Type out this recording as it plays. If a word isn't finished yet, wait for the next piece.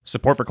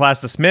Support for Class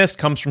Dismissed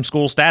comes from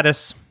School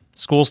Status.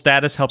 School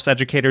Status helps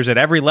educators at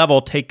every level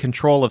take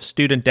control of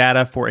student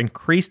data for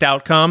increased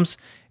outcomes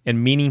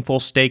and meaningful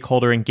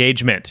stakeholder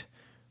engagement.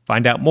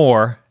 Find out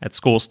more at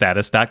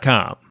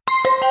schoolstatus.com.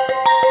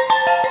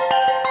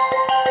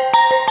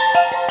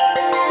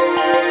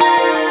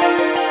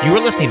 You are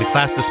listening to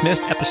Class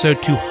Dismissed,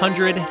 episode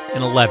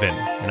 211,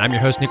 and I'm your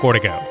host, Nick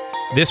Ortego.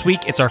 This week,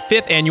 it's our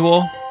 5th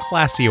annual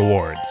Classy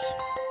Awards.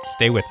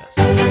 Stay with us.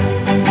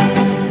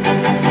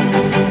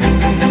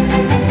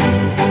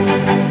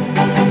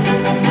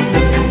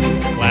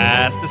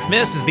 Class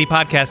Dismissed is the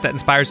podcast that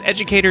inspires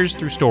educators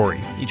through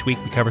story. Each week,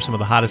 we cover some of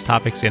the hottest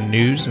topics in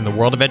news in the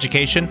world of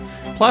education.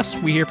 Plus,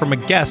 we hear from a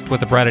guest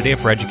with a bright idea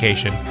for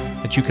education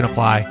that you can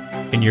apply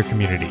in your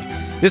community.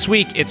 This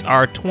week, it's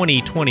our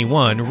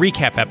 2021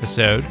 recap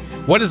episode.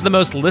 What is the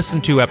most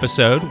listened to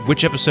episode?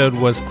 Which episode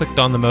was clicked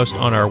on the most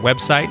on our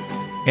website?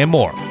 And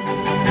more.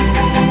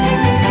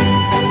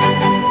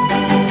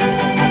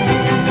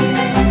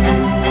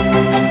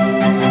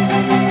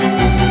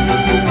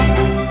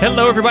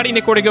 Hello, everybody.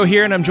 Nick Ortego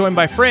here, and I'm joined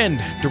by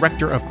friend,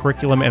 Director of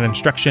Curriculum and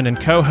Instruction, and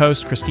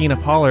co-host Christina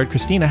Pollard.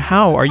 Christina,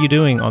 how are you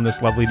doing on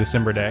this lovely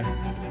December day?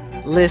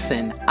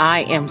 Listen,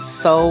 I am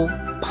so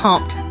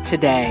pumped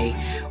today.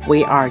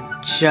 We are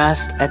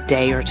just a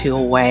day or two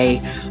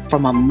away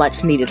from a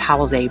much-needed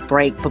holiday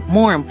break, but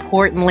more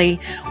importantly,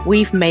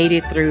 we've made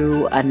it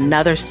through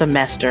another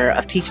semester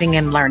of teaching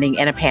and learning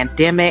in a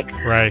pandemic.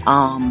 Right.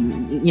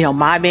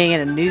 My being in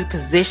a new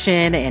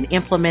position and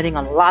implementing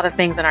a lot of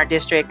things in our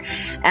district,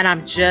 and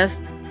I'm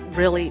just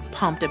really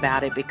pumped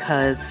about it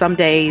because some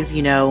days,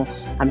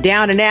 I'm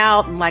down and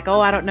out and like,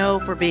 I don't know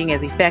if we're being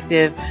as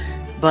effective,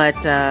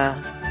 but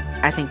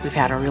I think we've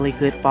had a really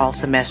good fall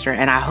semester,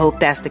 and I hope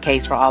that's the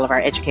case for all of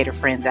our educator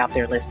friends out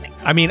there listening.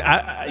 I mean,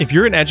 if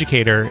you're an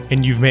educator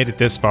and you've made it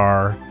this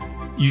far,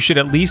 you should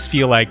at least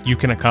feel like you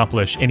can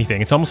accomplish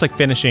anything. It's almost like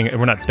finishing,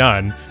 we're not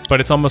done, but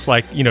it's almost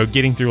like,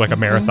 getting through like a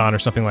marathon or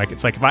something. Like,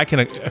 it's like, if I can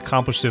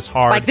accomplish this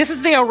hard. Like, this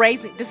is the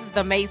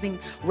amazing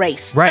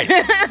race. Right,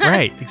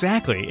 right,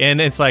 exactly.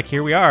 And it's like,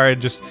 here we are,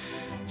 just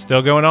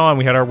still going on.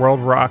 We had our world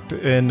rocked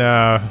in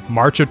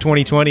March of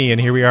 2020, and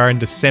here we are in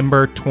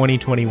December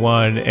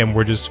 2021, and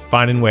we're just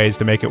finding ways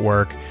to make it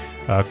work.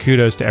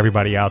 Kudos to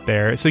everybody out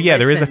there. So yeah,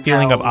 there is a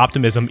feeling of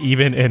optimism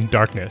even in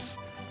darkness.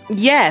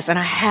 Yes, and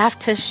I have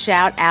to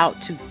shout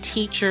out to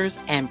teachers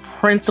and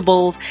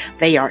principals.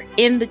 They are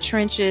in the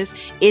trenches.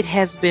 It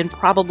has been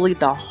probably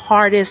the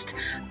hardest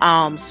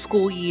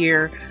school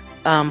year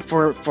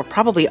for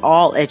probably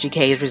all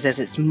educators, as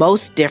it's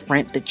most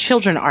different. The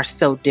children are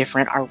so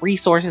different, our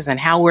resources and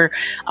how we're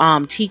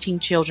teaching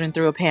children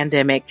through a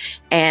pandemic.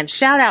 And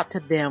shout out to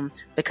them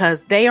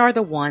because they are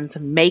the ones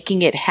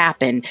making it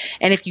happen.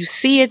 And if you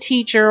see a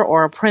teacher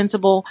or a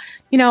principal,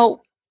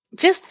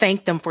 just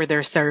thank them for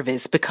their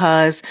service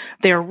because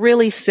they're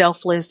really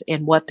selfless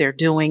in what they're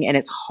doing, and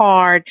it's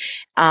hard.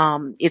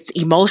 It's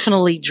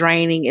emotionally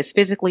draining. It's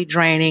physically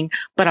draining,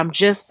 but I'm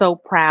just so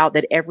proud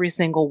that every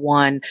single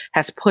one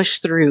has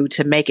pushed through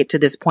to make it to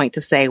this point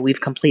to say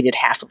we've completed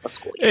half of a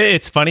school year.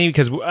 It's funny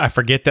because I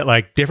forget that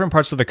like different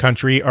parts of the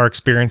country are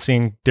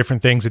experiencing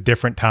different things at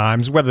different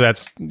times, whether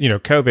that's,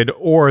 COVID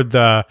or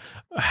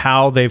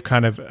how they've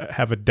kind of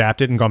have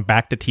adapted and gone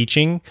back to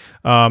teaching.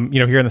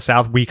 Here in the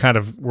South, we kind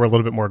of were a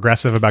little bit more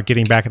aggressive about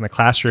getting back in the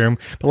classroom.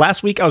 But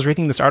last week I was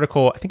reading this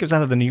article, I think it was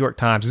out of the New York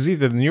Times. It was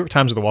either the New York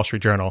Times or the Wall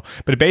Street Journal.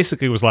 But it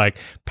basically was like,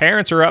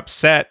 parents are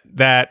upset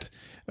that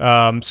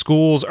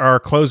schools are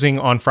closing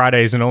on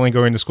Fridays and only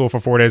going to school for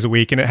 4 days a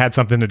week. And it had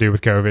something to do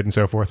with COVID and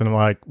so forth. And I'm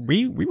like,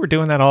 we were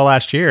doing that all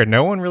last year.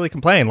 No one really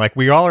complained. Like,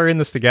 we all are in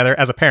this together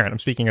as a parent. I'm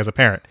speaking as a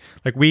parent.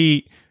 Like,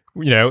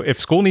 if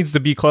school needs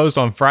to be closed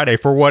on Friday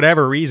for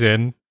whatever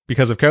reason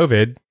because of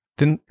COVID,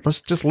 then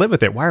let's just live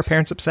with it. Why are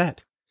parents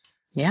upset?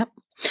 Yep.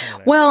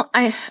 Well,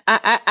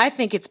 I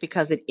think it's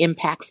because it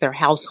impacts their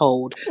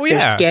household,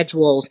 their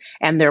schedules,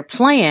 and their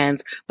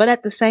plans. But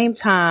at the same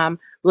time,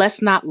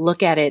 let's not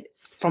look at it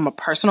from a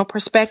personal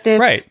perspective.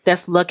 Right.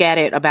 Let's look at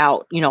it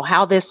about,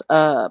 how this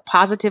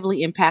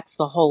positively impacts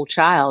the whole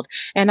child.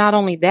 And not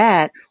only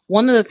that,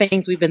 one of the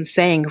things we've been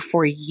saying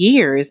for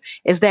years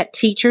is that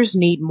teachers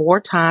need more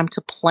time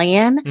to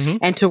plan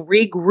and to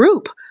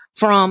regroup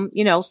from,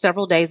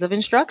 several days of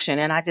instruction.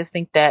 And I just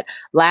think that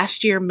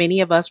last year, many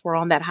of us were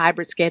on that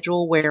hybrid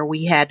schedule where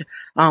we had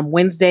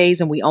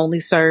Wednesdays and we only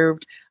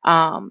served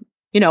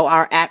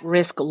our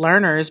at-risk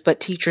learners, but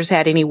teachers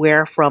had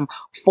anywhere from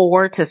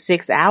 4 to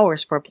 6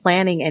 hours for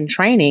planning and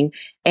training.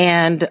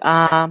 And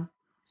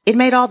it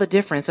made all the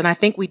difference. And I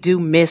think we do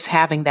miss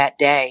having that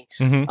day,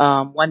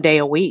 one day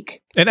a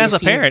week. And as a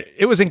parent,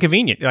 it was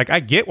inconvenient. Like,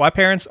 I get why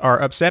parents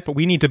are upset, but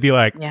we need to be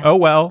like, oh,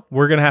 well,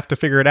 we're going to have to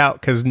figure it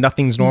out because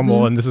nothing's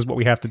normal and this is what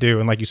we have to do.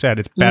 And like you said,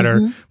 it's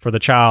better for the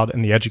child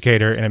and the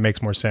educator and it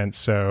makes more sense.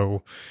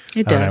 So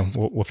it does.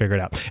 We'll figure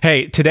it out.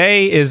 Hey,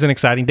 today is an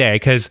exciting day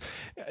because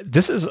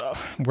this is,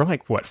 we're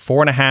like,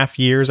 4.5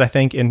 years, I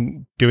think,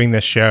 in doing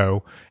this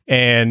show.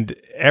 And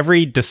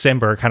every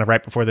December, kind of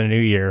right before the new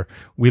year,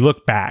 we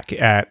look back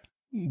at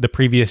the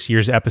previous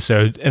year's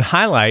episode and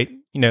highlight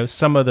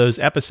some of those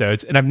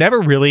episodes, and I've never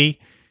really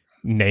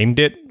named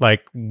it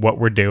like what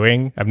we're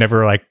doing. I've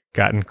never like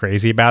gotten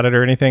crazy about it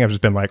or anything. I've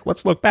just been like,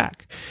 let's look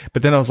back.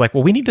 But then I was like,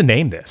 well, we need to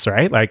name this,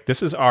 right? Like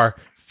this is our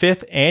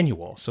 5th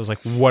annual. So I was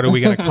like, what are we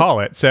going to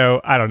call it?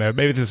 So I don't know.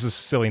 Maybe this is a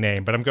silly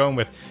name, but I'm going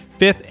with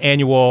 5th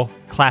annual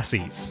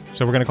Classies.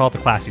 So we're going to call it the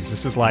Classies.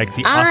 This is like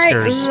the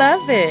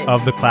Oscars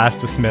of the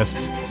Class Dismissed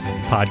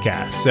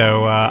podcast.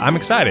 So I'm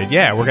excited.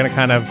 Yeah, we're going to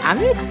kind of...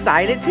 I'm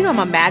excited too. I'm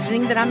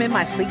imagining that I'm in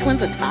my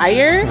sequins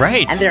attire.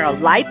 Right. And there are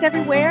lights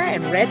everywhere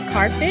and red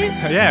carpet.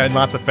 Yeah, and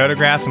lots of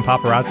photographs and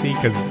paparazzi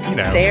because,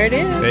 there it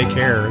is. They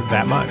care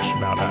that much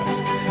about us.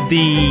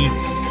 The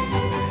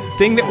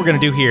thing that we're going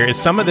to do here is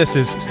some of this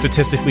is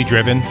statistically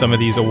driven, some of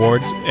these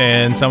awards,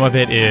 and some of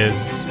it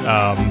is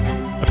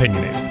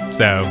opinionated.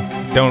 So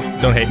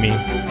don't hate me.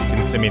 You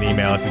can send me an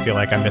email if you feel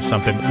like I missed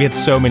something. We had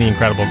so many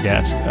incredible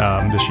guests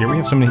this year. We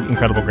have so many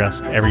incredible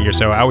guests every year.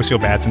 So I always feel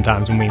bad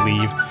sometimes when we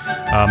leave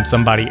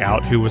somebody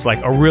out who was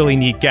like a really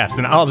neat guest.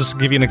 And I'll just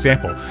give you an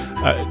example.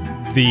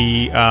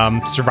 The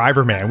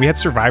Survivor Man. We had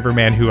Survivor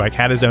Man who like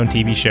had his own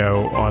TV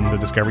show on the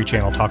Discovery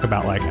Channel talk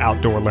about like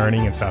outdoor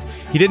learning and stuff.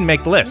 He didn't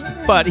make the list,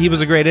 but he was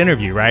a great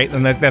interview, right?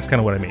 And that's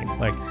kind of what I mean.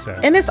 Like so.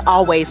 And it's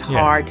always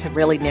hard to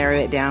really narrow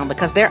it down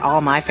because they're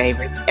all my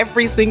favorites.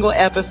 Every single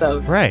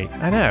episode. Right.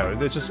 I know.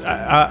 It's just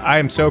I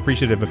am so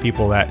appreciative of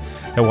people that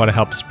want to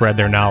help spread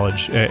their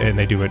knowledge, and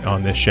they do it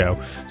on this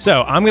show.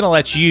 So I'm going to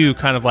let you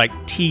kind of like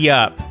tee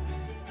up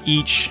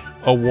each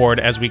award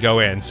as we go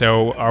in.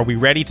 So are we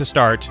ready to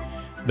start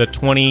the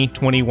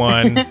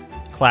 2021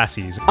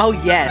 Classies? Oh,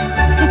 yes.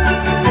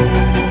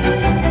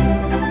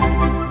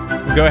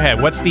 Go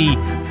ahead. What's the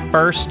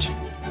first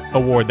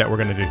award that we're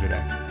going to do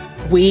today?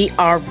 We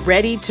are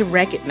ready to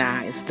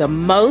recognize the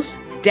most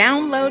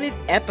downloaded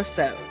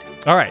episode.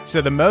 All right.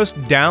 So the most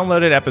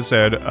downloaded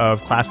episode of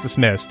Class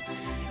Dismissed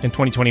in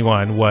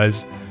 2021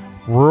 was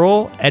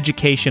Rural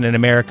Education in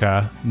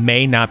America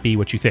May Not Be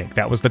What You Think.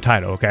 That was the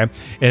title, okay?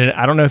 And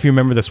I don't know if you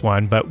remember this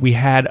one, but we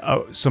had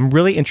some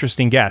really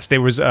interesting guests.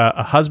 There was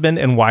a husband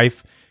and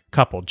wife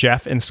couple,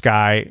 Jeff and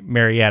Sky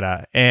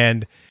Marietta,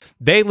 and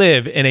they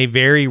live in a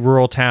very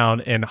rural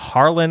town in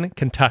Harlan,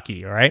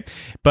 Kentucky, all right?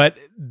 But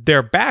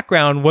their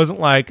background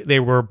wasn't like they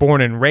were born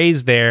and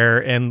raised there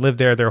and lived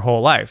there their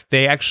whole life.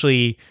 They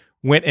actually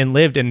went and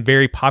lived in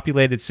very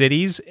populated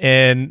cities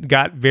and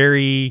got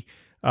very...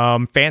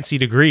 fancy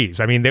degrees.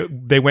 I mean,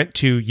 they went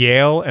to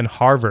Yale and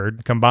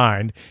Harvard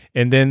combined,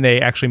 and then they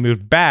actually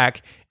moved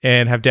back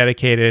and have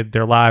dedicated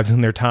their lives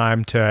and their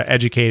time to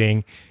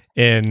educating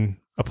in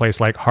a place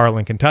like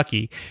Harlan,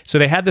 Kentucky. So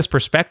they had this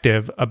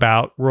perspective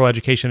about rural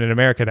education in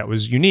America that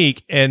was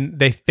unique, and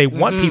they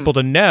want people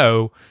to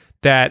know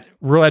that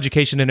rural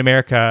education in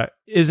America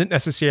isn't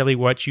necessarily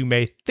what you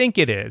may think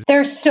it is.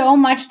 There's so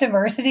much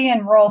diversity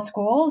in rural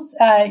schools.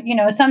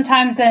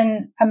 Sometimes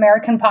in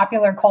American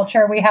popular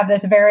culture, we have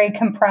this very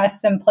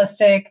compressed,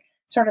 simplistic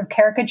sort of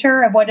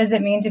caricature of what does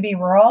it mean to be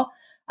rural.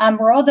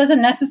 Rural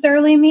doesn't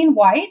necessarily mean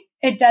white.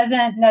 It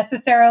doesn't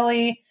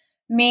necessarily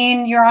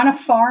mean you're on a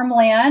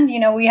farmland.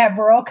 We have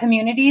rural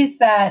communities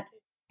that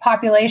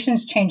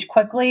populations change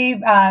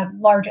quickly,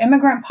 large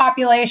immigrant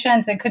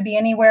populations. It could be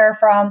anywhere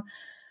from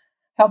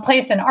a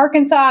place in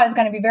Arkansas is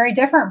going to be very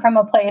different from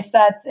a place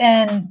that's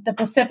in the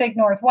Pacific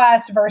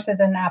Northwest versus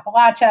in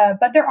Appalachia.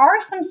 But there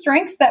are some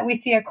strengths that we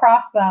see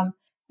across them.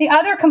 The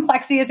other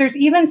complexity is there's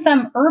even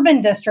some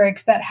urban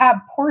districts that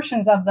have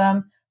portions of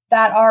them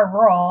that are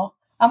rural.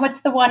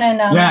 What's the one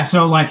in...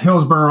 so like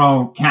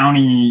Hillsborough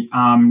County,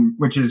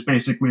 which is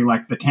basically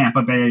like the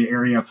Tampa Bay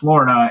area of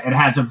Florida, it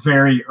has a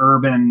very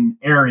urban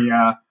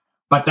area,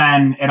 but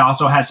then it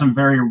also has some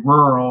very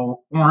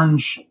rural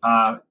orange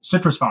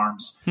citrus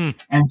farms.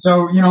 And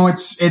so,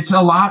 it's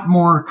a lot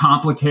more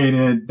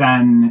complicated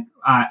than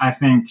I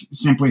think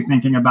simply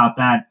thinking about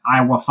that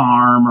Iowa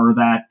farm or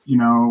that,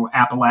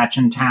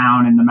 Appalachian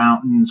town in the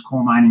mountains,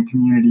 coal mining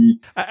community.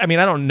 I mean,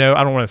 I don't know.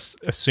 I don't want to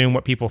assume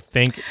what people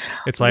think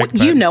it's like.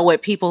 You know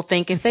what people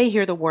think. If they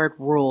hear the word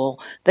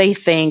rural, they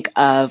think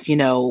of,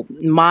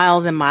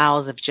 miles and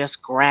miles of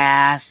just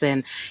grass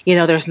and,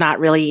 there's not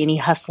really any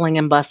hustling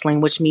and bustling,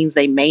 which means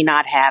they must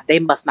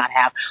not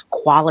have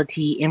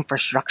quality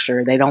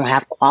infrastructure. They don't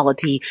have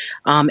quality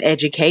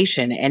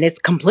education. And it's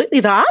completely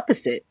the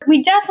opposite.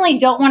 We definitely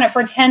don't want to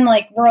pretend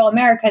like rural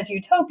America is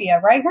utopia,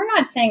 right? We're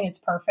not saying it's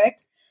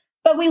perfect,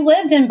 but we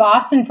lived in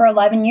Boston for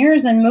 11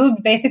 years and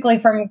moved basically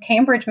from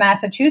Cambridge,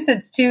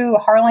 Massachusetts to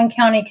Harlan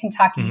County,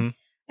 Kentucky. Mm-hmm.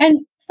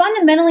 And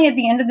fundamentally, at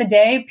the end of the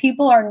day,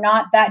 people are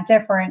not that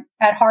different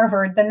at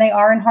Harvard than they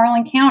are in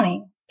Harlan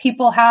County.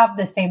 People have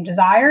the same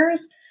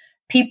desires.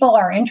 People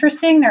are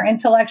interesting. They're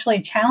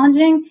intellectually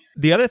challenging.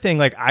 The other thing,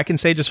 like I can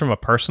say just from a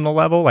personal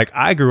level, like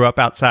I grew up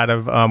outside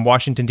of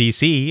Washington,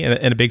 D.C.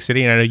 in a big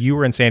city. And I know you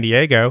were in San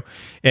Diego.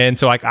 And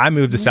so like I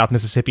moved to South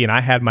Mississippi and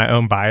I had my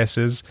own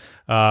biases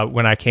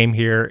when I came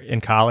here in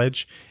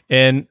college.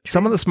 And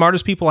some of the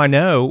smartest people I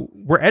know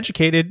were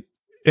educated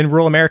in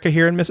rural America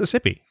here in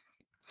Mississippi.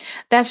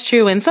 That's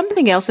true. And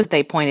something else that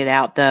they pointed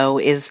out, though,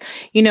 is,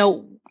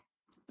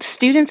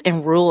 students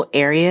in rural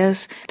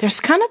areas, there's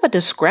kind of a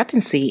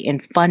discrepancy in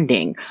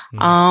funding.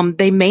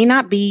 They may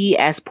not be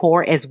as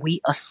poor as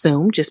we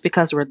assume just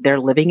because they're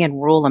living in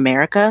rural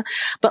America,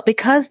 but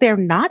because they're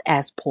not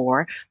as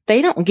poor,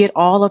 they don't get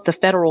all of the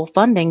federal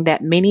funding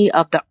that many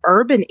of the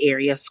urban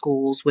area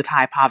schools with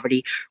high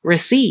poverty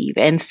receive.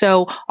 And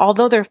so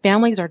although their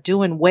families are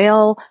doing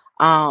well,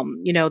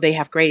 they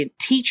have great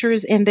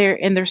teachers in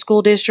their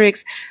school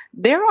districts,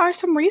 there are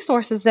some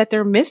resources that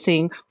they're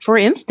missing. For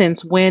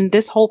instance, when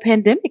this whole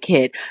pandemic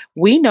hit,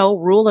 we know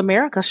rural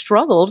America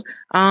struggled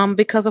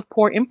because of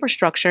poor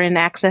infrastructure and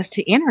access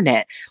to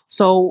internet.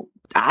 So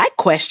I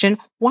question,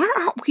 why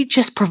aren't we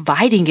just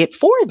providing it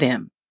for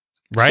them?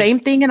 Right. Same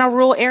thing in our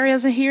rural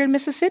areas here in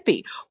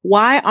Mississippi.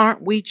 Why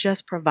aren't we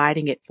just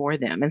providing it for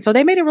them? And so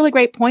they made a really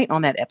great point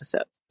on that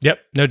episode. Yep,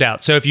 no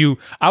doubt. So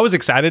I was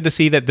excited to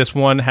see that this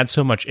one had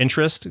so much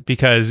interest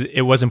because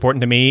it was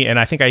important to me. And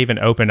I think I even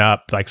opened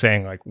up like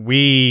saying like,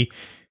 we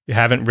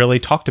haven't really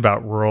talked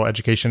about rural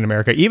education in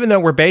America, even though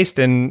we're based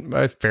in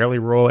a fairly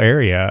rural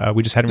area.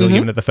 We just hadn't really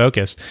given it the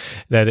focus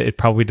that it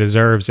probably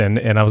deserves. And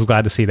I was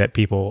glad to see that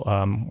people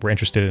were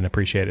interested and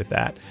appreciated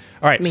that.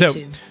 All right.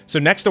 So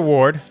next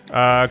award, go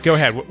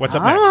ahead. What's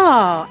up next?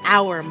 Oh,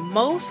 our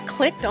most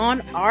clicked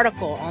on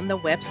article on the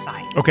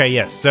website. Okay.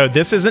 Yes. So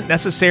this is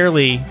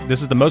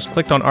the most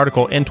clicked on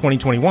article in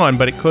 2021,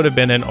 but it could have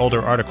been an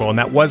older article. And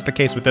that was the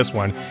case with this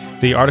one.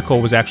 The article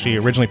was actually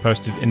originally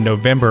posted in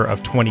November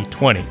of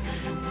 2020.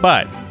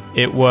 But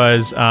it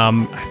was, I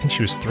think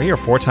she was 3 or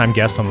 4 time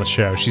guest on the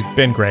show. She's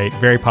been great,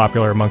 very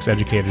popular amongst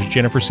educators,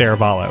 Jennifer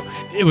Saravallo.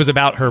 It was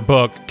about her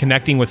book,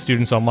 Connecting with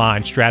Students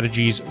Online,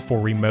 Strategies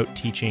for Remote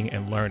Teaching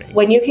and Learning.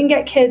 When you can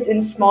get kids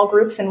in small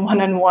groups and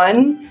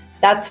one-on-one,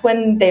 that's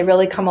when they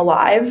really come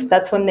alive.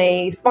 That's when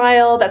they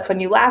smile. That's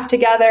when you laugh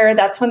together.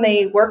 That's when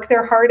they work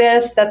their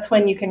hardest. That's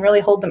when you can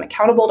really hold them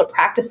accountable to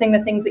practicing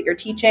the things that you're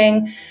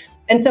teaching.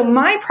 And so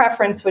my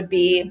preference would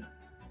be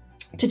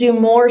to do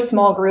more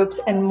small groups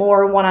and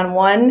more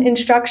one-on-one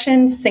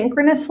instruction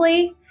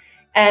synchronously,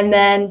 and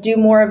then do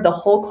more of the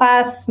whole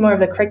class, more of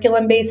the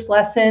curriculum-based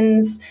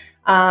lessons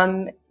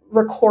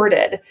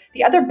recorded.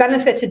 The other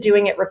benefit to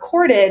doing it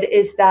recorded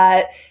is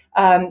that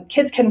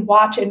kids can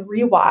watch and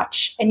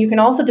rewatch, and you can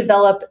also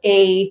develop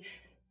a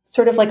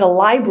sort of like a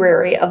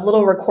library of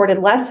little recorded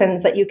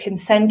lessons that you can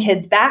send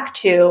kids back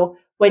to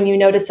when you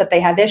notice that they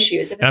have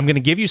issues. And I'm going to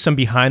give you some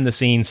behind the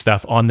scenes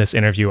stuff on this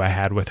interview I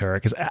had with her,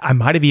 because I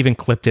might have even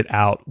clipped it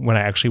out when I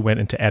actually went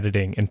into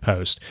editing and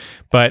post.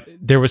 But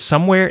there was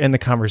somewhere in the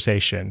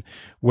conversation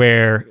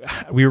where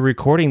we were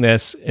recording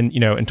this in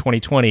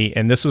 2020.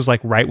 And this was like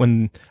right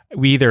when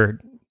we either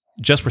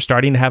just were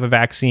starting to have a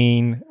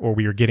vaccine or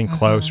we were getting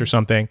close or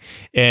something.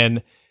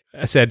 And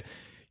I said,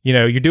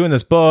 you're doing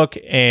this book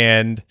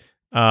and,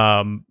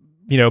 but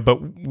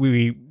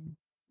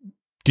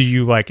do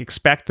you like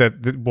expect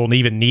that we'll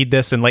even need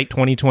this in late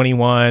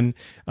 2021?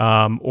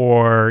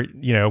 Or,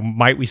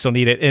 might we still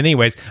need it?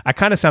 Anyways, I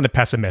kind of sounded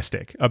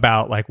pessimistic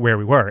about like where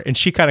we were. And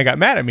she kind of got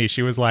mad at me.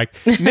 She was like,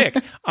 Nick,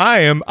 I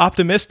am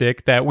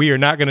optimistic that we are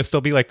not going to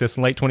still be like this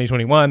in late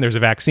 2021. There's a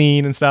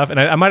vaccine and stuff. And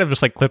I might have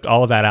just like clipped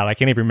all of that out. I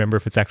can't even remember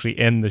if it's actually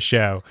in the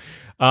show.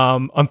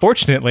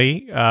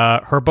 Unfortunately,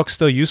 her book's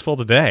still useful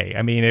today.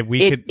 I mean,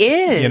 it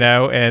is,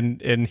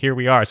 and here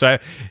we are. So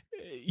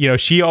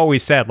she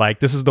always said like,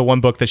 this is the one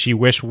book that she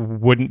wished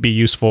wouldn't be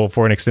useful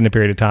for an extended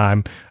period of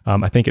time.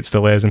 I think it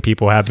still is. And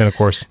people have been, of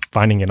course,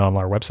 finding it on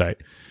our website.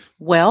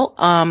 Well,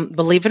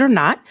 believe it or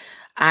not,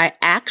 I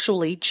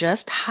actually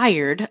just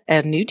hired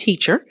a new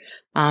teacher.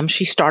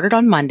 She started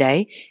on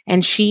Monday,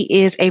 and she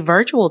is a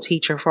virtual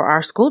teacher for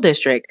our school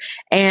district.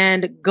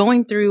 And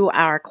going through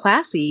our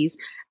classes,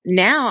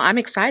 now I'm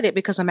excited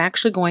because I'm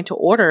actually going to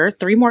order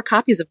 3 more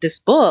copies of this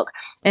book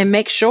and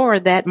make sure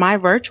that my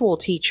virtual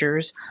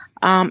teachers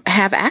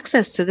have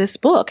access to this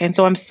book. And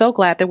so I'm so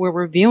glad that we're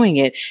reviewing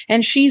it.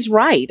 And she's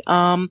right.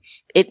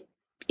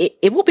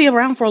 It will be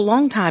around for a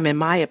long time, in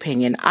my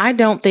opinion. I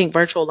don't think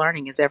virtual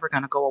learning is ever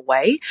going to go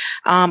away.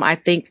 I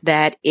think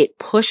that it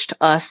pushed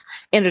us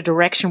in a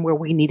direction where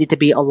we needed to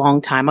be a long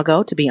time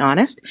ago, to be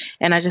honest.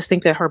 And I just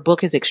think that her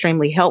book is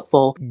extremely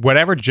helpful.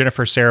 Whatever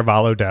Jennifer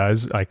Saravallo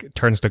does, like,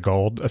 turns to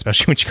gold,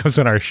 especially when she comes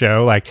on our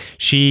show. Like,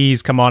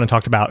 she's come on and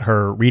talked about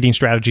her reading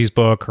strategies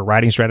book, her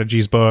writing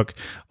strategies book,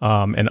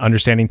 and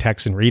understanding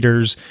text and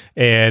readers.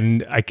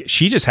 And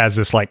she just has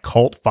this like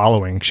cult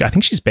following. I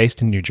think she's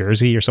based in New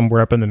Jersey or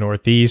somewhere up in the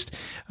Northeast.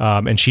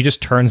 And she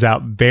just turns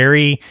out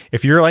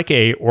if you're like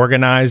a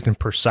organized and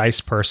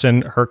precise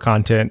person, her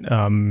content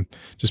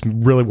just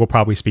really will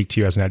probably speak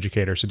to you as an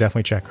educator. So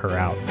definitely check her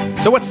out.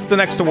 So what's the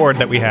next award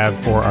that we have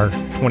for our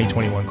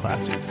 2021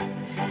 classes?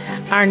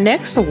 Our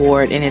next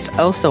award, and it's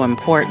oh so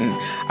important,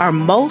 are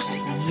most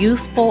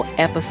useful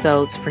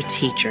episodes for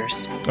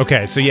teachers.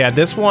 Okay, so yeah,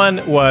 this one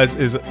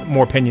is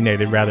more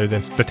opinionated rather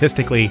than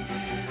statistically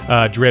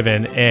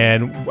driven.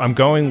 And I'm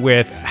going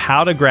with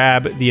how to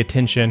grab the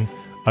attention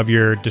of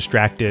your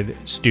distracted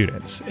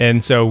students.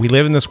 And so we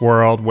live in this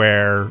world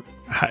where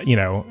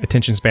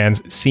attention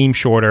spans seem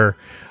shorter.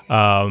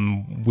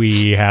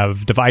 We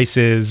have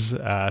devices.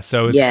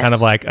 So it's kind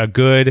of like a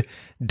good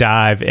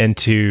dive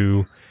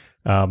into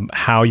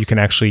how you can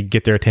actually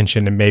get their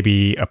attention and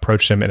maybe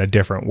approach them in a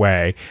different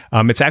way.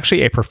 It's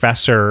actually a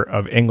professor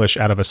of English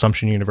out of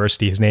Assumption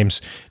University. His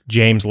name's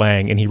James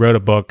Lang, and he wrote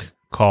a book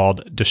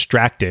called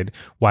Distracted: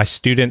 Why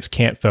Students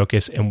Can't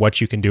Focus and What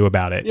You Can Do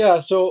About It. Yeah,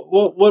 so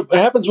what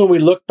happens when we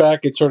look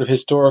back at sort of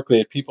historically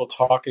at people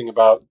talking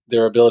about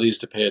their abilities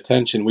to pay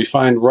attention, we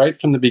find right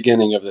from the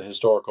beginning of the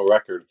historical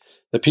record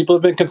that people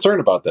have been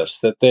concerned about this,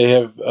 that they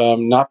have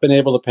not been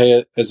able to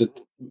pay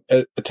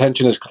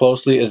attention as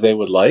closely as they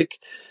would like,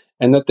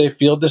 and that they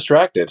feel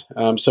distracted.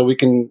 So we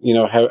can,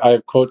 I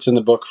have quotes in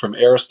the book from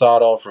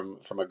Aristotle, from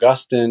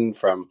Augustine,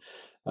 from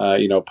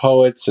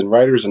poets and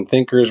writers and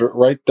thinkers,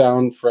 right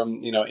down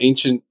from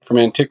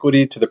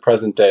antiquity to the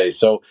present day.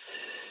 So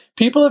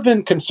people have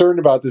been concerned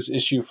about this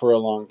issue for a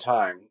long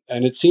time,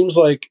 and it seems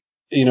like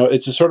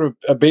it's a sort of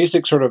a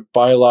basic sort of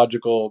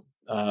biological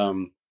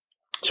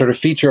sort of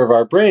feature of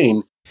our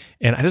brain.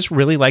 And I just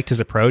really liked his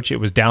approach. It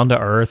was down to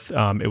earth.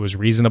 It was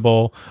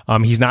reasonable.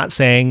 He's not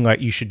saying like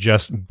you should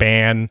just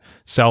ban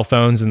cell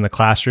phones in the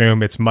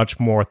classroom. It's much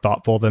more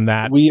thoughtful than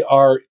that. We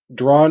are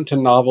drawn to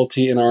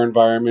novelty in our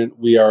environment.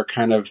 We are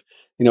kind of,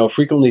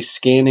 frequently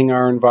scanning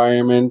our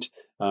environment,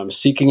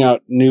 seeking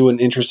out new and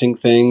interesting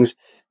things.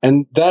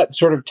 And that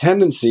sort of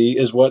tendency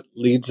is what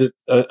leads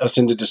us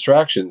into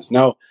distractions.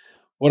 Now,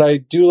 what I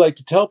do like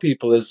to tell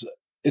people is,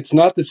 it's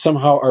not that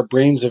somehow our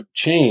brains have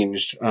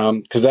changed,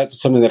 because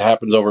that's something that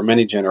happens over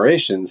many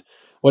generations.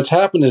 What's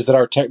happened is that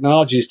our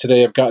technologies today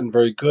have gotten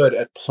very good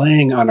at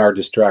playing on our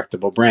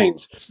distractible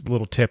brains.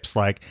 Little tips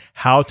like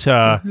how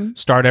to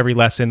start every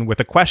lesson with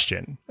a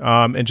question,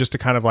 and just to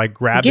kind of like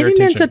grab their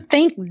attention. Getting them to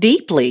think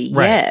deeply,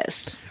 right.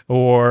 Yes.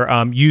 Or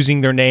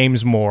using their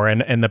names more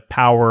and the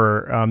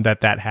power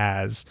that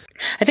has.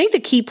 I think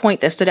the key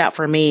point that stood out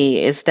for me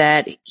is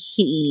that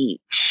he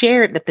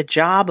shared that the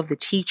job of the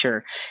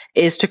teacher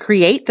is to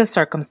create the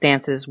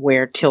circumstances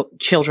where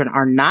children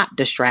are not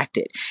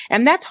distracted.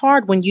 And that's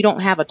hard when you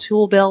don't have a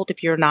tool belt,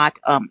 if you're not,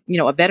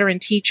 a veteran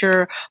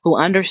teacher who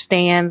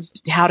understands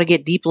how to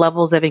get deep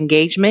levels of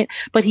engagement.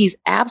 But he's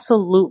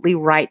absolutely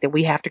right that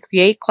we have to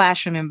create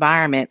classroom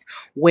environments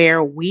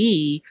where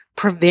we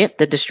prevent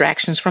the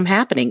distractions from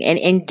happening and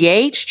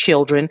engage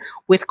children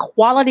with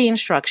quality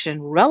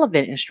instruction,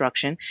 relevant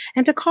instruction,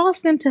 and to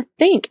cause them to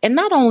think. And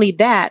not only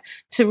that,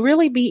 to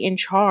really be in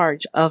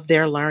charge of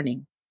their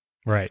learning.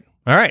 Right.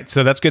 All right.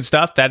 So that's good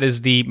stuff. That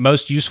is the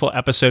most useful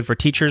episode for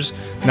teachers.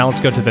 Now let's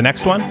go to the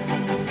next one.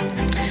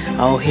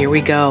 Oh, here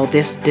we go.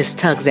 This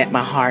tugs at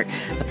my heart.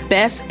 The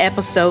best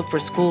episode for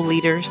school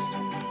leaders.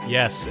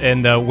 Yes.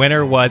 And the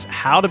winner was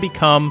How to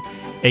Become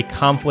a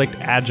Conflict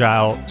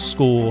Agile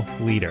School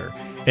Leader.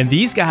 And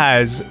these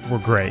guys were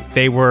great.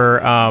 They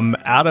were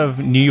out of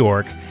New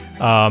York.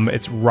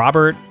 It's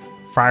Robert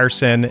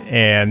Frierson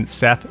and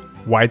Seth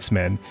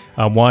Weitzman.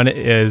 One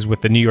is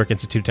with the New York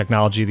Institute of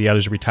Technology. The other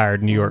is a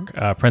retired New York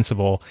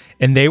principal.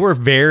 And they were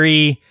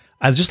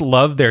I just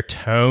loved their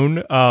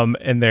tone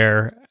and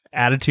their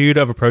attitude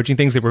of approaching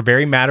things. They were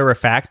very matter of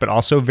fact, but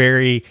also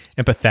very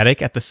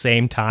empathetic at the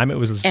same time. It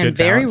was a good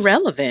very balance.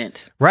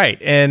 Relevant.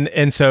 Right.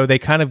 And so they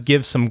kind of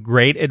give some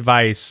great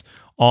advice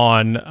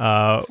on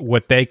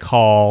what they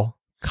call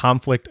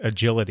conflict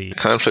agility.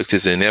 Conflict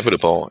is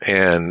inevitable,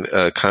 and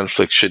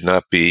conflict should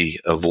not be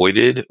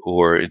avoided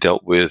or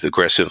dealt with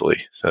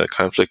aggressively. So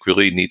conflict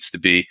really needs to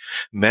be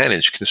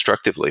managed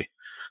constructively.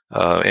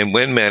 And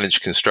when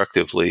managed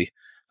constructively,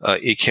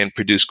 it can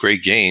produce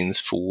great gains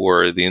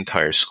for the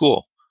entire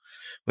school.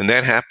 When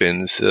that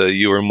happens,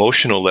 your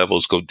emotional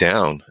levels go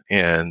down,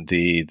 and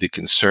the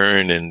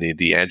concern and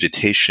the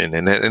agitation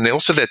and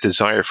also that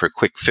desire for a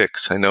quick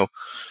fix. I know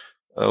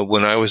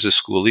when I was a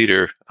school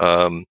leader,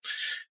 I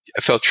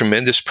felt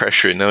tremendous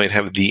pressure not only to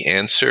have the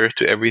answer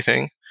to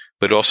everything,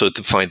 but also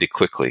to find it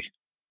quickly.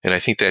 And I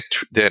think that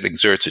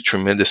exerts a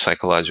tremendous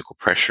psychological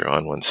pressure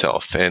on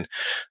oneself and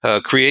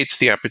creates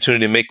the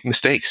opportunity to make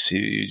mistakes.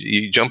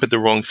 You jump at the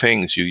wrong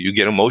things. You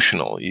get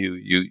emotional.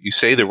 You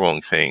say the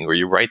wrong thing or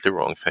you write the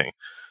wrong thing.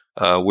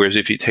 Whereas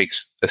if you take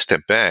a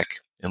step back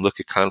and look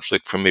at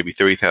conflict from maybe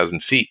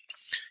 30,000 feet,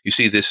 you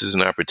see this as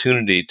an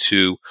opportunity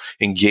to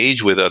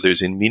engage with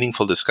others in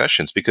meaningful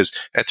discussions, because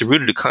at the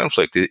root of the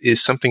conflict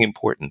is something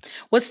important.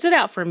 What stood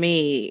out for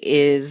me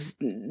is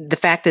the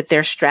fact that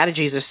their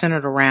strategies are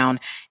centered around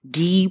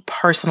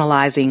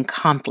depersonalizing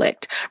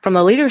conflict. From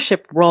the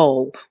leadership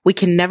role, we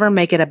can never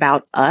make it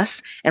about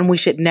us, and we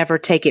should never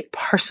take it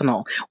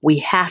personal. We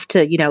have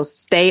to,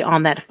 stay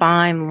on that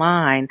fine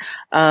line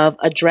of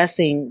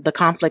addressing the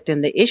conflict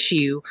and the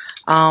issue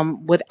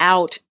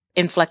without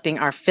inflecting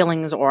our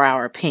feelings or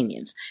our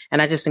opinions. And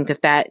I just think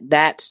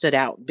that stood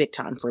out big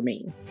time for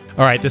me.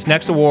 All right, this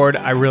next award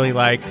I really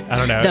liked. I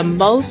don't know. The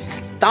most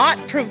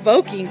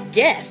thought-provoking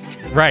guest.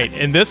 Right,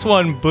 and this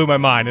one blew my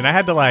mind, and I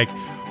had to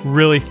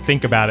really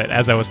think about it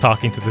as I was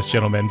talking to this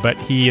gentleman, but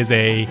he is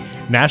a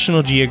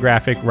National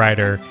Geographic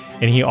writer,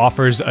 and he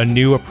offers a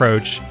new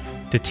approach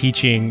to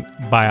teaching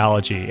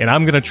biology. And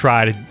I'm going to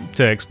try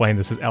to explain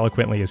this as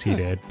eloquently as he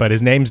did, but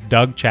his name's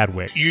Doug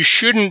Chadwick. You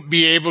shouldn't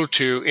be able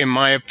to, in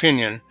my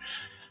opinion,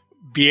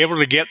 be able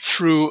to get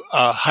through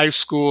a high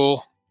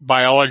school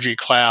biology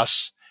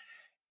class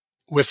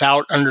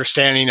without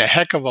understanding a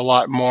heck of a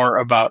lot more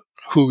about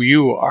who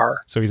you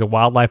are. So he's a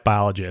wildlife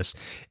biologist.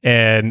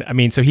 And I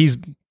mean, so he's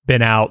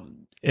been out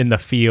in the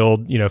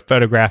field,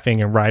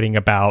 photographing and writing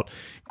about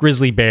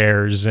grizzly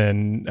bears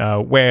and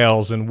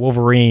whales and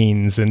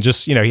wolverines. And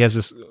just, he has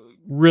this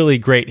really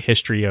great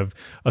history of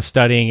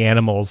studying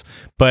animals.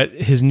 But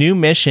his new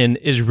mission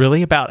is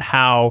really about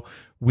how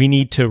we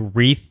need to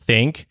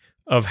rethink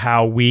of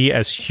how we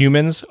as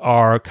humans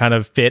are kind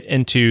of fit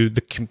into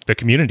the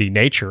community,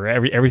 nature,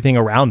 everything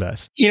around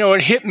us.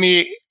 It hit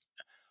me,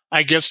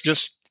 I guess,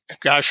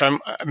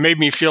 made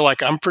me feel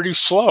like I'm pretty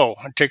slow.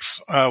 It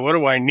takes, what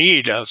do I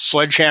need? A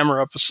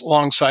sledgehammer up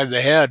alongside the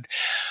head.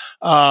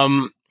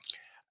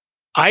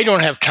 I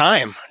don't have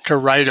time to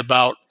write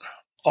about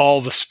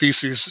all the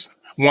species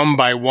one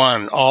by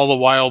one, all the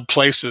wild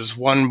places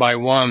one by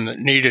one that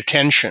need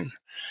attention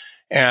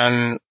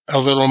and a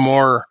little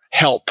more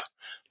help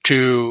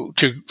to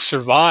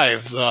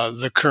survive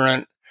the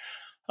current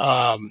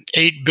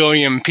 8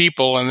 billion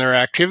people and their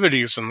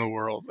activities in the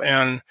world.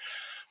 And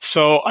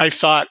so I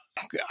thought,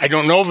 I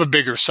don't know of a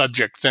bigger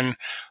subject than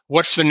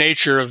what's the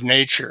nature of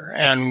nature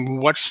and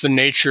what's the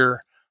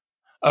nature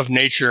of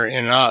nature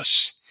in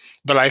us.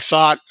 But I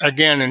thought,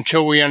 again,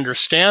 until we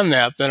understand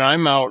that, then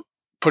I'm out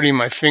putting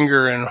my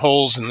finger in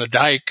holes in the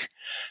dike,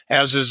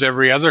 as is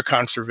every other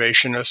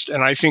conservationist.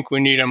 And I think we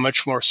need a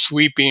much more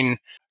sweeping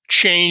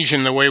change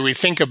in the way we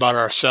think about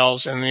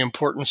ourselves and the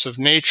importance of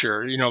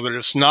nature. That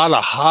it's not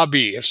a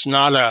hobby. It's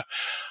not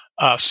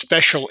a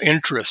special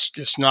interest.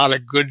 It's not a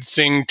good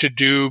thing to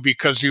do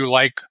because you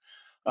like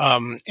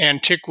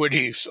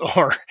antiquities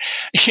or,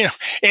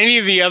 any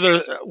of the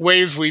other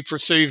ways we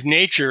perceive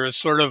nature as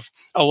sort of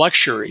a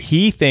luxury.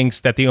 He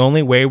thinks that the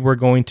only way we're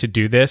going to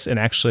do this and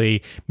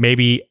actually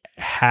maybe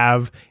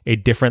have a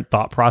different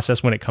thought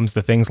process when it comes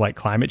to things like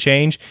climate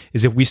change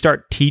is if we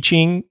start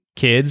teaching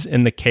kids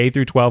in the K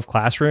through 12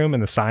 classroom,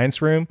 in the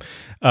science room,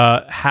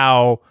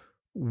 how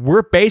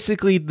we're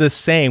basically the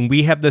same.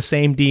 We have the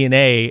same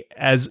DNA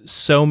as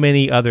so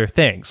many other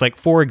things. Like,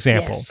 for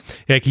example,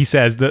 like he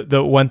says,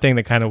 the one thing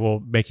that kind of will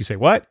make you say,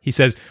 what? He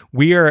says,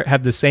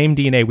 have the same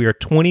DNA. We are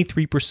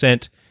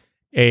 23%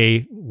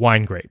 a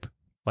wine grape.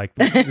 Like,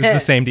 it's the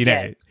same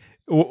DNA. Yes.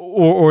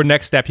 Or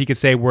next step, he could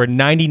say we're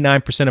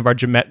 99% of our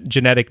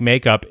genetic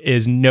makeup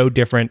is no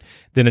different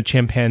than a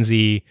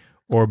chimpanzee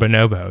or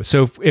bonobo.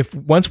 So if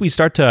once we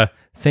start to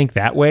think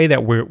that way,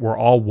 that we're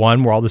all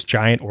one, we're all this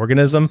giant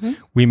organism,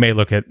 we may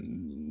look at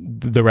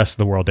the rest of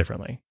the world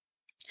differently.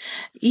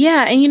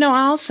 Yeah. And,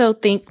 I also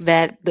think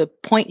that the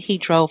point he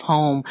drove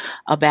home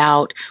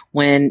about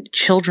when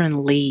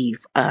children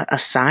leave a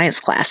science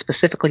class,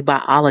 specifically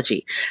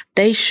biology,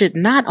 they should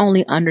not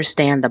only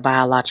understand the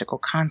biological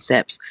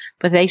concepts,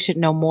 but they should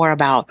know more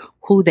about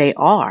who they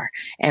are.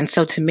 And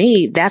so to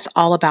me, that's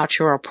all about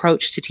your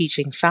approach to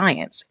teaching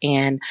science.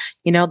 And,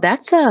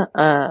 that's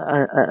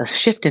a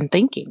shift in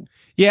thinking.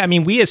 Yeah. I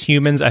mean, we as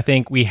humans, I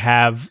think we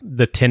have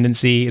the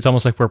tendency, it's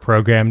almost like we're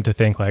programmed to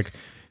think like,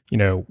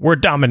 we're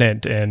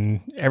dominant and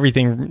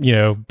everything,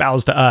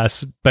 bows to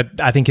us. But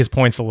I think his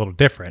point's a little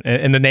different.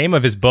 And the name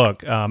of his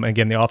book,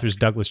 again, the author is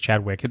Douglas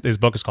Chadwick. His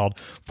book is called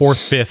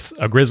 4/5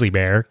 a Grizzly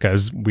Bear,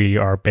 because we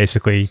are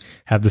basically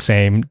have the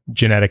same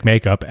genetic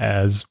makeup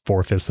as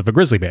 4/5 of a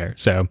grizzly bear.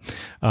 So,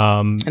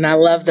 and I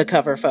love the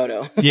cover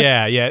photo.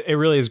 yeah, it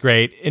really is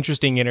great.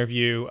 Interesting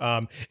interview.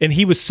 And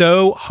he was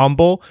so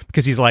humble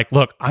because he's like,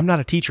 look, I'm not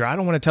a teacher. I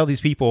don't want to tell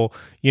these people,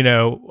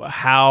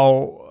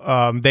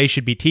 how they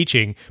should be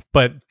teaching,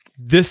 but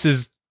this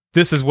is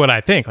what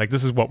I think. Like,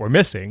 this is what we're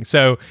missing.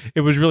 So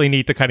it was really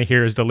neat to kind of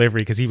hear his delivery,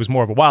 because he was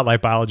more of a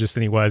wildlife biologist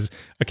than he was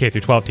a K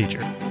through 12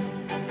 teacher.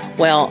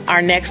 Well,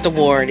 our next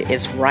award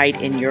is right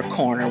in your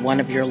corner, one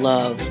of your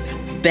loves,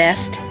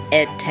 Best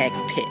EdTech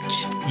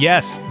Pitch.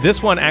 Yes,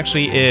 this one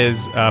actually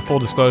is, full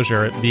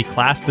disclosure, the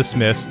Class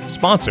Dismiss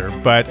sponsor.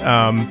 But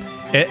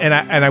and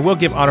I will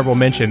give honorable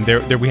mention.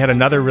 There we had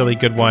another really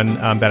good one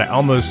that I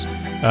almost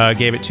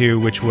gave it to,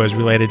 which was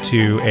related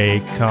to a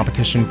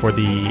competition for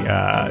the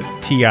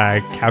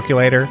TI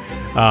calculator.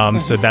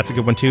 So that's a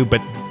good one too.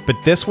 But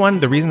this one,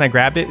 the reason I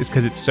grabbed it is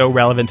because it's so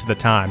relevant to the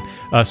time.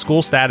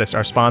 School Status,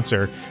 our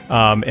sponsor,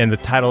 and the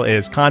title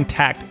is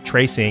Contact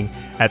Tracing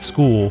at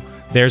School.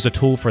 There's a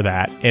tool for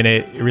that, and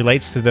it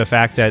relates to the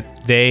fact that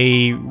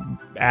they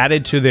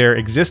added to their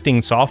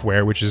existing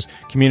software, which is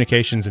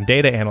communications and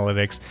data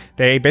analytics.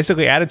 They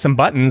basically added some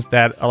buttons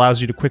that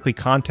allows you to quickly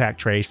contact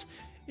trace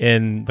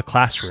in the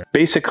classroom.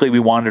 Basically, we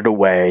wanted a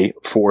way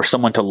for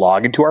someone to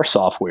log into our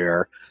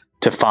software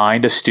to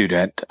find a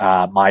student.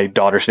 My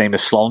daughter's name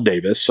is Sloan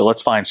Davis, so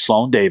let's find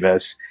Sloan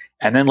Davis,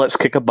 and then let's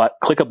click a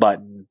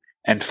button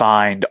and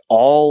find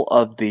all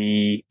of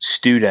the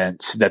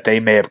students that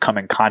they may have come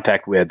in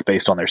contact with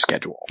based on their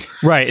schedule.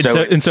 Right.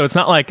 And so it's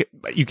not like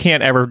you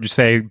can't ever just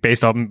say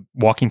based on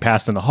walking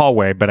past in the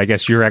hallway, but I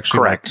guess you're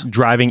actually like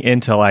driving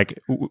into like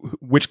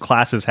which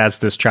classes has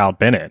this child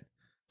been in?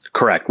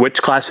 Correct.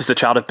 Which classes the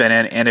child have been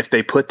in, and if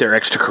they put their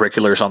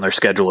extracurriculars on their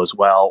schedule as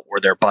well, or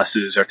their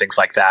buses or things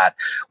like that.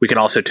 We can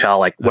also tell,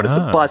 like, what is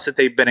the bus that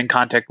they've been in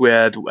contact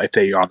with. If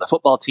they are on the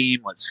football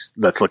team,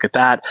 let's look at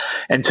that.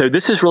 And so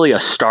this is really a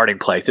starting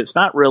place. It's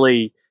not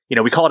really,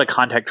 we call it a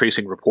contact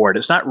tracing report.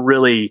 It's not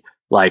really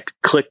like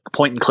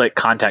point and click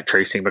contact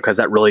tracing, because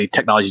that really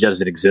technology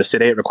doesn't exist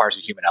today. It requires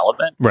a human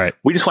element. Right.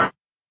 We just want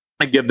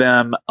to give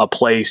them a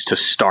place to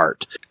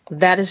start.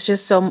 That is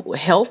just so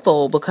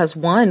helpful, because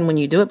one, when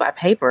you do it by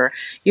paper,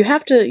 you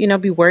have to,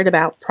 be worried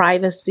about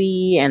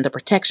privacy and the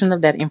protection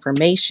of that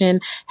information.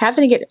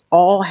 Having it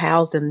all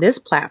housed in this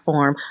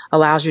platform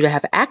allows you to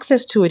have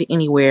access to it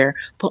anywhere,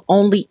 but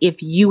only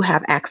if you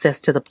have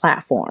access to the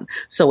platform.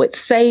 So it's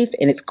safe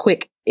and it's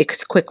quick.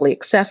 It's quickly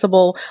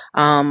accessible.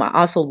 I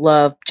also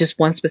love just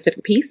one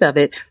specific piece of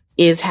it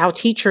is how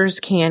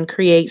teachers can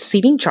create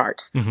seating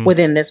charts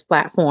within this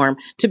platform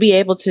to be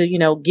able to,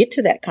 get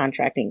to that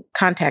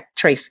contact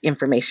trace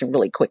information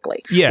really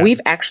quickly. Yeah.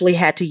 We've actually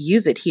had to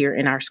use it here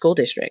in our school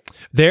district.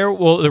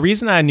 The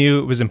reason I knew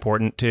it was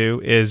important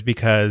too is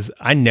because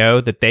I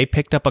know that they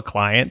picked up a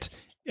client,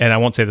 and I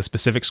won't say the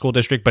specific school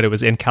district, but it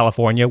was in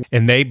California,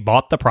 and they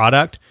bought the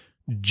product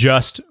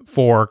just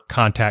for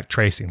contact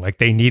tracing. Like,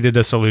 they needed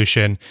a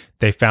solution.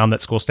 They found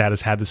that School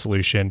Status had the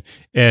solution.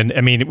 And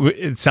I mean,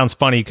 it sounds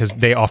funny because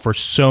they offer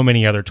so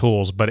many other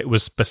tools, but it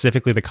was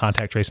specifically the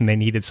contact tracing. They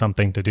needed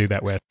something to do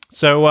that with.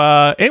 So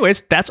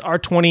anyways, that's our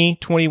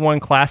 2021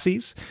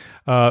 Classies.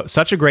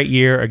 Such a great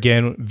year.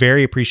 Again,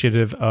 very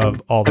appreciative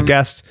of all the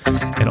guests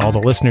and all the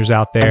listeners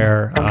out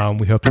there.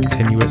 We hope to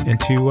continue it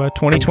into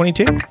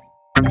 2022.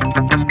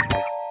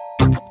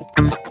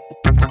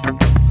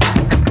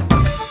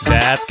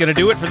 That's going to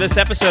do it for this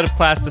episode of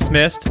Class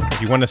Dismissed.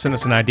 If you want to send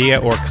us an idea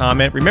or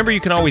comment, remember you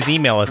can always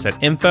email us at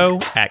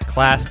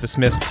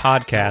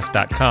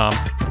info@classdismissedpodcast.com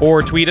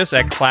or tweet us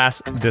at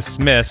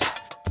classdismiss.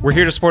 We're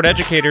here to support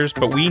educators,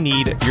 but we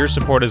need your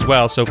support as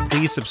well, so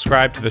please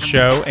subscribe to the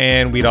show,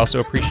 and we'd also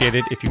appreciate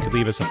it if you could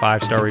leave us a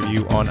 5-star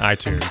review on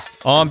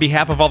iTunes. On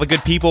behalf of all the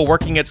good people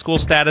working at School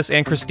Status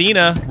and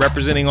Christina,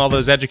 representing all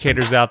those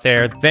educators out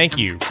there, thank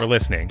you for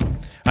listening.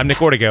 I'm Nick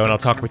Ortego, and I'll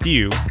talk with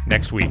you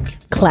next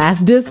week.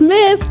 Class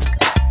dismissed.